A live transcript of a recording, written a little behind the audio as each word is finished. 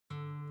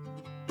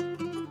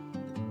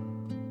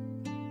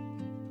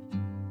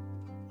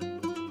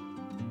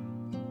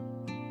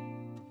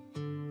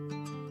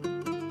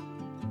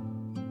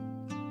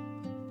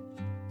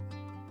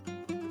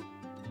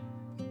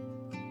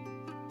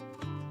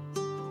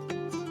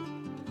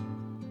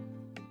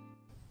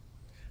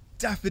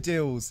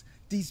Daffodils,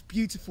 these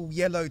beautiful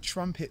yellow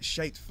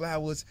trumpet-shaped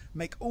flowers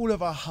make all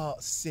of our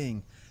hearts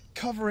sing,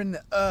 covering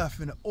the earth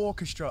in an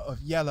orchestra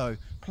of yellow,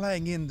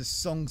 playing in the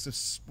songs of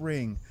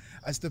spring.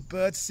 As the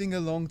birds sing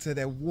along to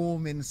their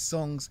warming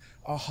songs,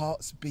 our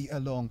hearts beat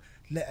along,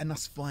 letting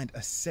us find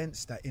a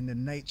sense that in the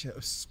nature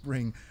of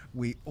spring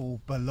we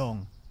all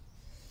belong.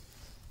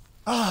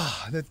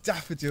 Ah, the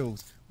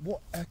daffodils,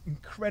 what an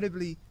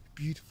incredibly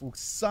beautiful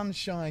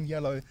sunshine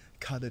yellow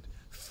coloured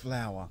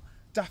flower.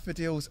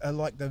 Daffodils are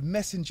like the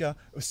messenger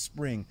of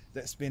spring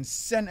that's been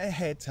sent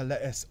ahead to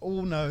let us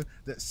all know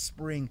that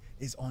spring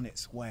is on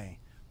its way.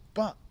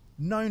 But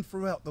known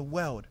throughout the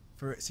world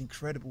for its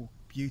incredible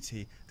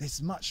beauty,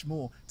 there's much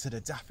more to the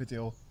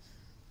daffodil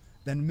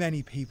than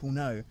many people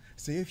know.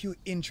 So if you're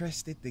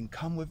interested, then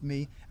come with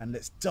me and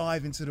let's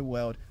dive into the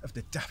world of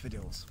the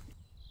daffodils.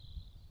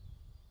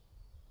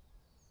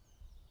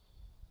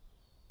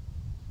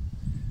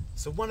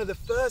 So one of the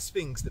first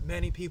things that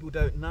many people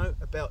don't know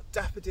about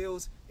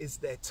daffodils is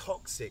they're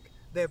toxic.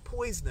 They're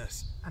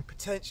poisonous and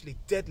potentially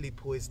deadly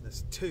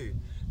poisonous too.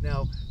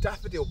 Now,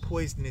 daffodil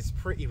poisoning is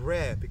pretty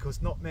rare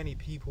because not many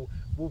people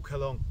walk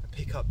along and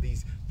pick up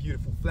these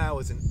beautiful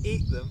flowers and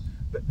eat them,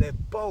 but their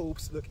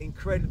bulbs look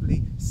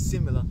incredibly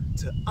similar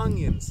to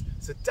onions.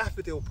 So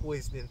daffodil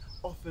poisoning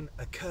often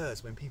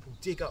occurs when people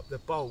dig up the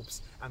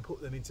bulbs and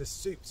put them into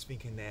soups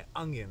thinking they're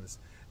onions.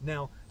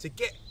 Now, to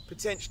get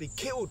potentially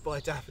killed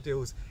by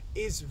daffodils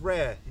is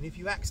rare, and if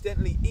you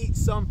accidentally eat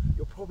some,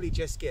 you'll probably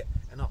just get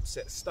an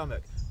upset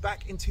stomach.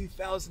 Back in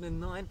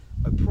 2009,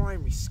 a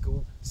primary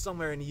school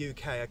somewhere in the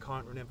UK, I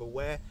can't remember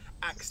where,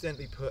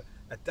 accidentally put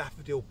a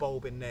daffodil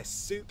bulb in their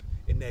soup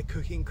in their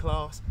cooking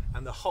class,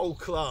 and the whole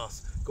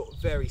class got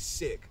very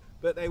sick,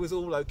 but they was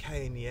all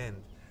okay in the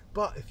end.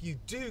 But if you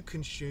do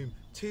consume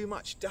too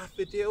much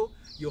daffodil,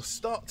 you'll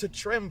start to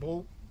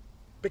tremble,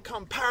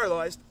 become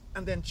paralyzed,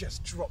 and then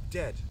just drop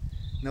dead.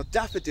 Now,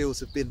 daffodils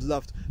have been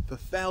loved for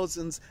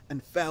thousands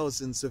and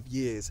thousands of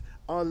years.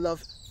 Our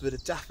love for the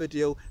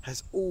daffodil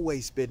has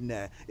always been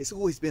there. It's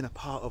always been a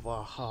part of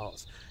our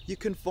hearts. You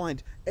can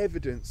find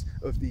evidence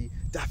of the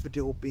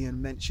daffodil being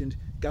mentioned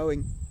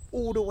going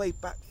all the way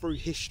back through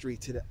history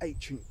to the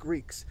ancient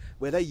Greeks,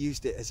 where they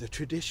used it as a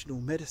traditional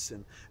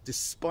medicine.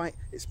 Despite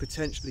its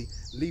potentially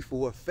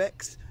lethal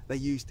effects, they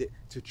used it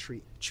to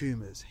treat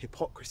tumours.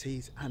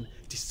 Hippocrates and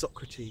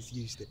Socrates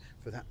used it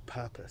for that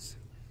purpose.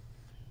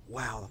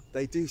 Wow,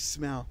 they do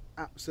smell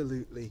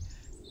absolutely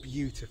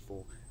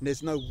beautiful, and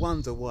there's no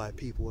wonder why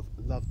people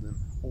have loved them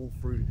all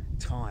through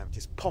time,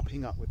 just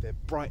popping up with their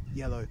bright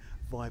yellow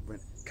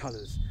vibrant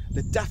colours.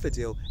 The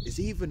daffodil is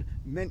even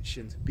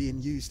mentioned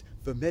being used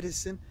for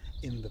medicine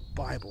in the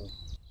Bible.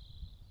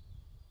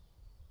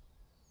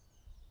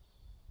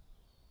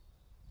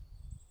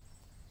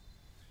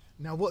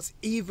 Now, what's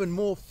even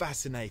more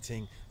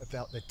fascinating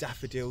about the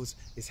daffodils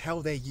is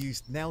how they're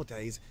used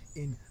nowadays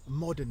in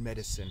modern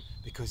medicine,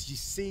 because you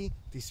see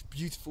this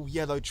beautiful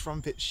yellow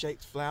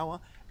trumpet-shaped flower.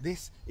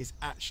 This is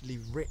actually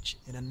rich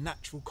in a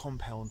natural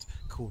compound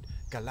called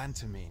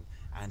galantamine,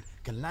 and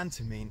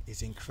galantamine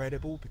is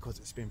incredible because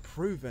it's been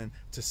proven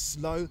to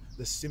slow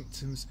the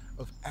symptoms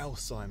of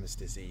Alzheimer's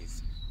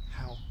disease.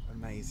 How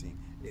amazing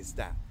is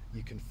that?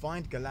 You can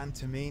find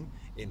galantamine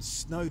in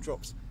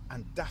snowdrops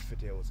and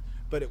daffodils,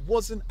 but it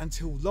wasn't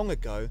until long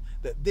ago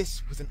that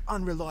this was an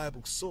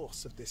unreliable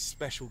source of this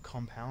special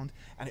compound,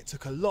 and it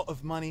took a lot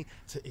of money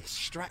to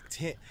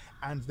extract it,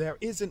 and there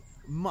isn't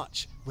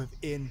much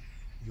within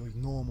your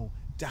normal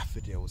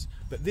daffodils.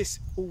 But this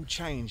all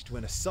changed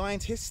when a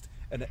scientist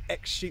and an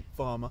ex-sheep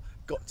farmer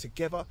got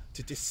together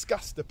to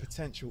discuss the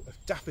potential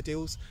of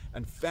daffodils,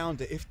 and found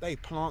that if they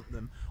plant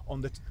them on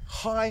the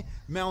high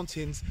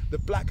mountains, the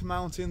Black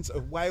Mountains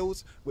of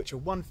Wales, which are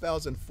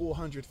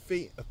 1,400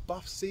 feet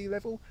above sea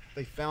level,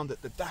 they found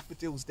that the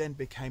daffodils then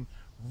became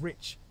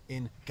rich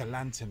in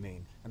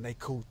galantamine, and they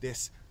called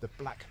this the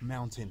Black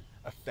Mountain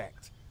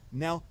effect.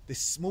 Now, this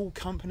small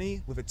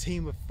company with a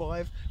team of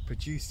 5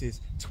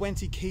 produces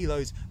 20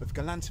 kilos of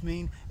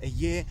galantamine a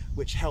year,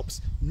 which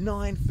helps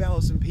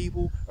 9,000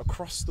 people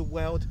across the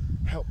world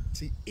help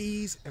to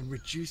ease and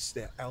reduce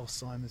their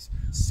Alzheimer's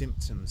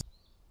symptoms.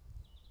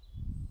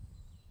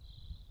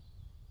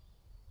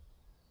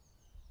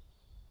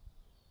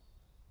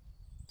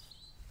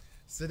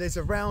 So there's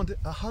around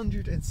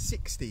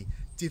 160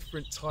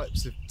 different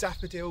types of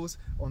daffodils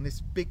on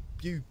this big,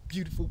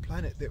 beautiful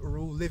planet that we're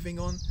all living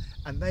on,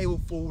 and they all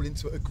fall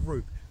into a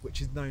group which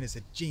is known as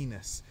a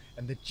genus.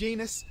 And the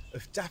genus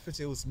of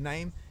daffodils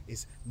name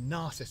is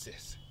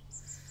Narcissus.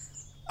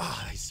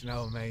 Ah, they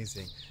smell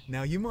amazing.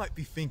 Now you might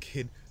be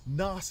thinking,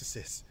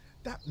 Narcissus,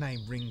 that name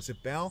rings a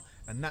bell,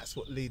 and that's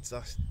what leads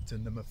us to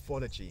the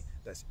mythology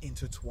that's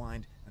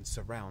intertwined and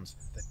surrounds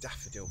the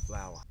daffodil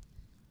flower.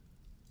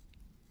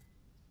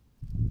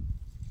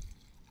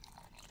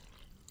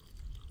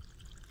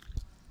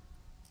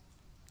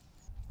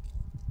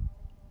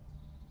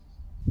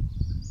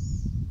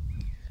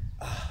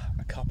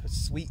 A cup of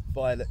sweet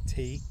violet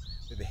tea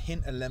with a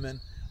hint of lemon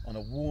on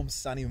a warm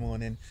sunny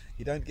morning.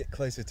 You don't get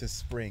closer to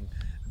spring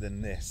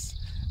than this.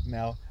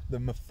 Now, the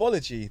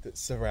mythology that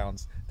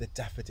surrounds the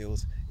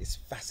daffodils is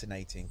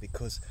fascinating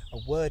because a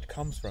word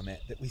comes from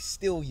it that we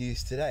still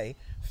use today,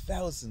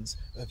 thousands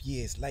of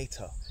years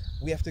later.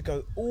 We have to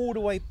go all the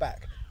way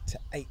back to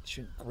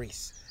ancient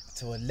Greece,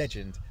 to a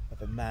legend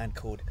of a man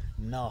called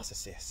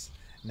Narcissus.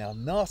 Now,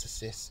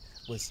 Narcissus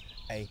was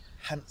a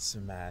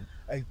handsome man,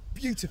 a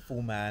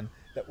beautiful man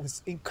that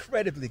was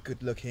incredibly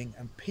good looking,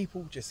 and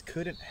people just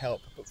couldn't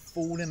help but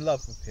fall in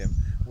love with him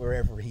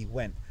wherever he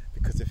went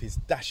because of his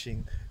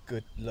dashing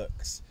good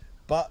looks.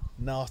 But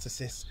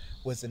Narcissus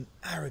was an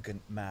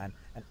arrogant man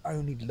and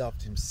only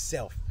loved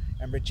himself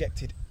and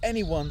rejected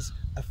anyone's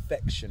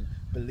affection,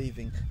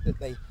 believing that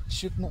they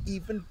should not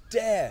even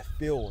dare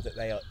feel that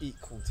they are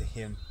equal to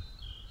him.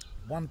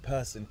 One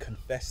person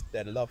confessed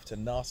their love to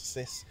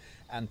Narcissus,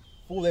 and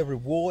for their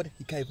reward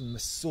he gave them a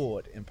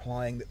sword,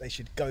 implying that they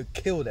should go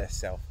kill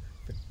themselves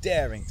for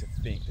daring to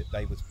think that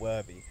they was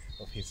worthy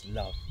of his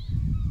love.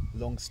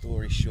 Long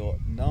story short,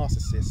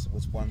 Narcissus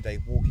was one day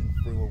walking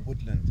through a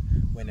woodland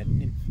when a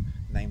nymph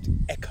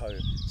named Echo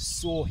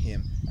saw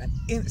him and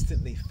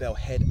instantly fell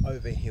head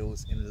over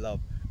heels in love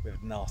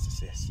with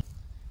Narcissus.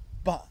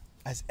 But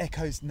as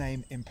Echo's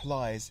name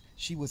implies,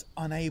 she was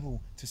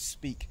unable to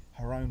speak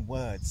her own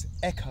words.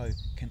 Echo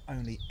can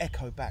only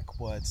echo back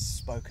words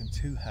spoken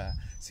to her,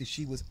 so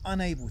she was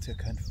unable to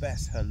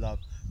confess her love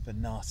for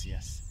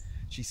Narcissus.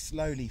 She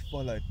slowly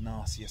followed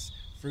Narcissus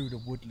through the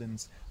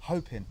woodlands,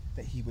 hoping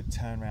that he would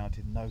turn round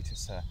and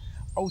notice her.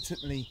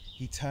 Ultimately,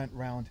 he turned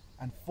round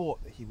and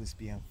thought that he was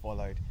being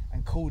followed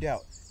and called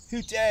out,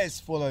 "Who dares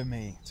follow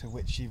me?" To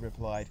which she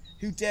replied,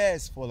 "Who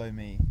dares follow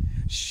me?"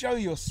 "Show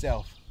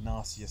yourself,"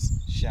 Narcissus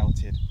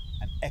shouted,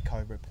 and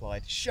Echo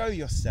replied, "Show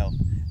yourself,"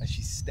 as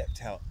she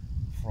stepped out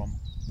from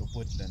the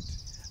woodland.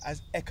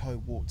 As Echo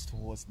walked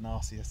towards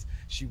Narcissus,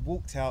 she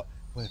walked out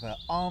with her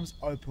arms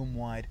open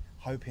wide,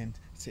 hoping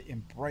to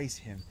embrace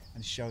him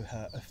and show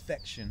her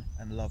affection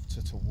and love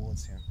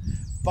towards him.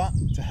 But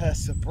to her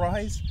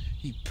surprise,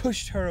 he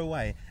pushed her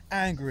away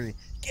angrily.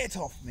 "Get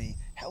off me!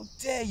 How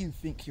dare you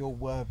think you're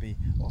worthy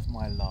of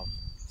my love?"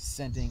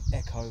 Sending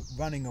Echo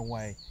running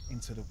away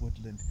into the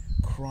woodland,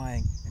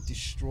 crying and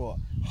distraught,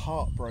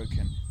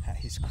 heartbroken at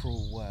his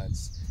cruel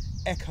words.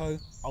 Echo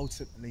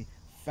ultimately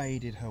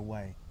faded her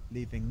way,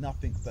 leaving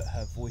nothing but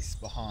her voice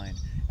behind.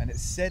 And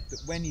it's said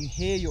that when you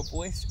hear your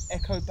voice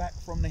echo back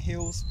from the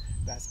hills,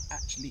 that's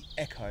actually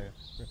Echo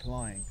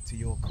replying to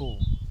your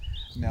call.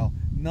 Now,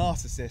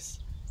 Narcissus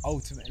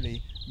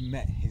ultimately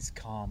met his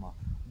karma.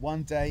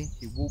 One day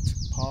he walked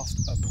past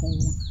a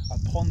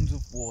pond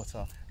of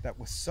water that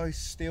was so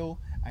still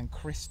and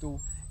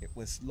crystal it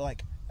was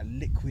like a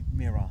liquid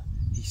mirror.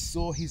 He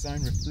saw his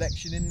own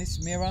reflection in this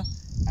mirror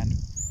and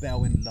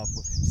fell in love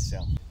with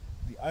himself.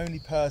 The only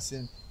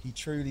person he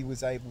truly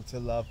was able to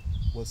love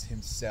was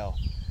himself.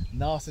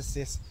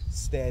 Narcissus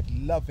stared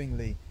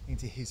lovingly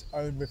into his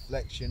own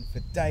reflection for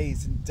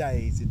days and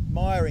days,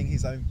 admiring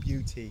his own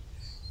beauty,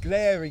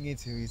 glaring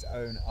into his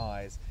own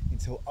eyes,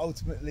 until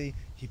ultimately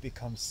he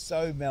becomes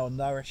so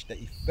malnourished that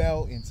he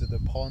fell into the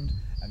pond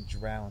and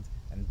drowned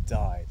and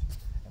died.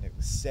 And it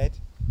was said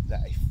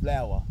that a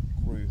flower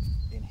grew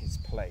in his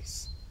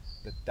place,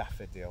 the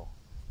daffodil,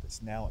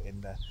 that's now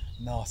in the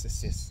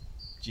Narcissus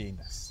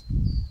genus.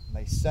 And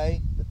they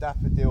say the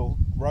daffodil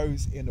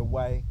grows in a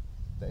way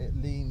that it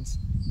leans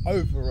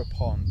over a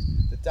pond.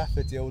 The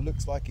daffodil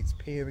looks like it's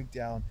peering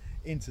down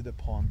into the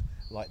pond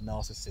like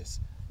Narcissus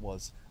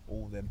was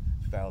all them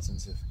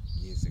thousands of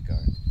years ago.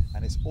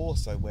 And it's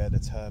also where the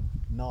term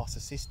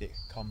narcissistic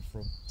comes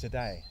from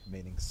today,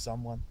 meaning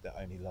someone that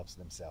only loves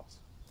themselves.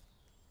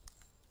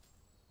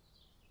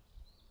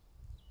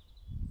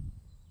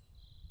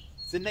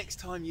 So next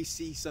time you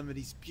see some of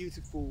these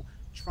beautiful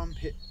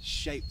trumpet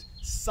shaped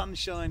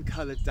sunshine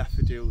coloured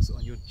daffodils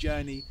on your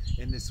journey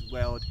in this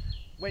world,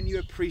 when you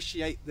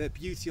appreciate the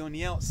beauty on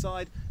the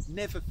outside,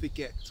 never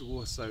forget to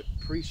also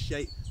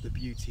appreciate the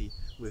beauty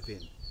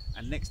within.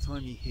 And next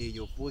time you hear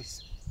your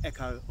voice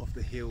echo off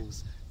the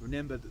hills,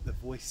 remember that the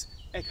voice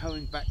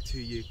echoing back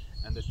to you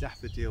and the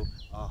daffodil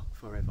are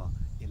forever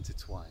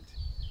intertwined.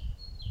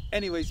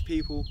 Anyways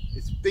people,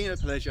 it's been a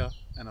pleasure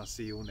and I'll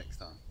see you all next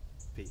time.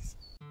 Peace.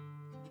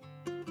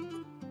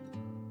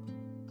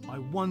 I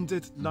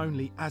wandered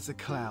lonely as a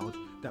cloud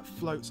that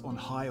floats on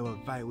high o'er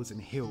vales and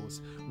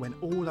hills, when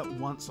all at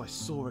once I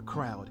saw a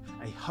crowd,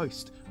 a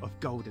host of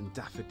golden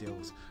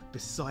daffodils,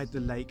 beside the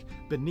lake,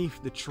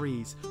 beneath the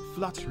trees,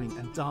 fluttering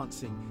and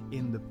dancing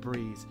in the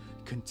breeze,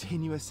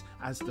 continuous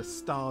as the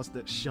stars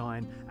that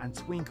shine and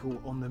twinkle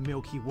on the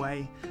Milky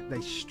Way. They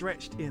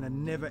stretched in a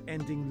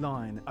never-ending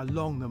line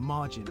along the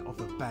margin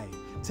of a bay.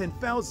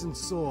 10,000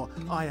 saw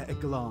I at a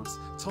glance,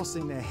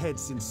 tossing their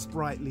heads in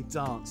sprightly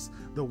dance.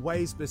 The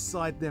waves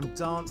beside them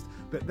danced,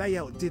 but they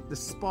outdid the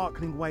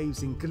sparkling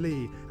waves in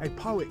glee. A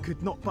poet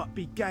could not but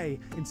be gay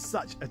in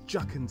such a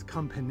jocund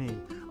company.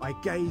 I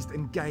gazed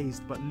and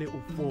gazed, but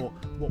little thought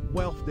what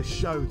wealth the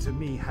show to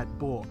me had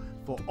brought.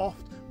 For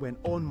oft when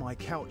on my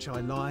couch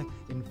I lie,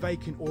 in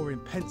vacant or in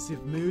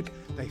pensive mood,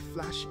 they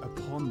flash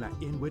upon that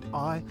inward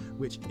eye,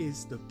 which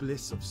is the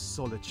bliss of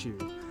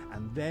solitude.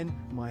 and then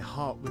my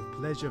heart with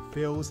pleasure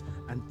fills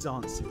and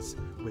dances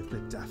with the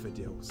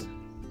daffodils.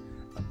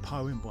 A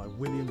poem by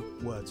William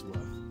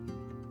Wordsworth.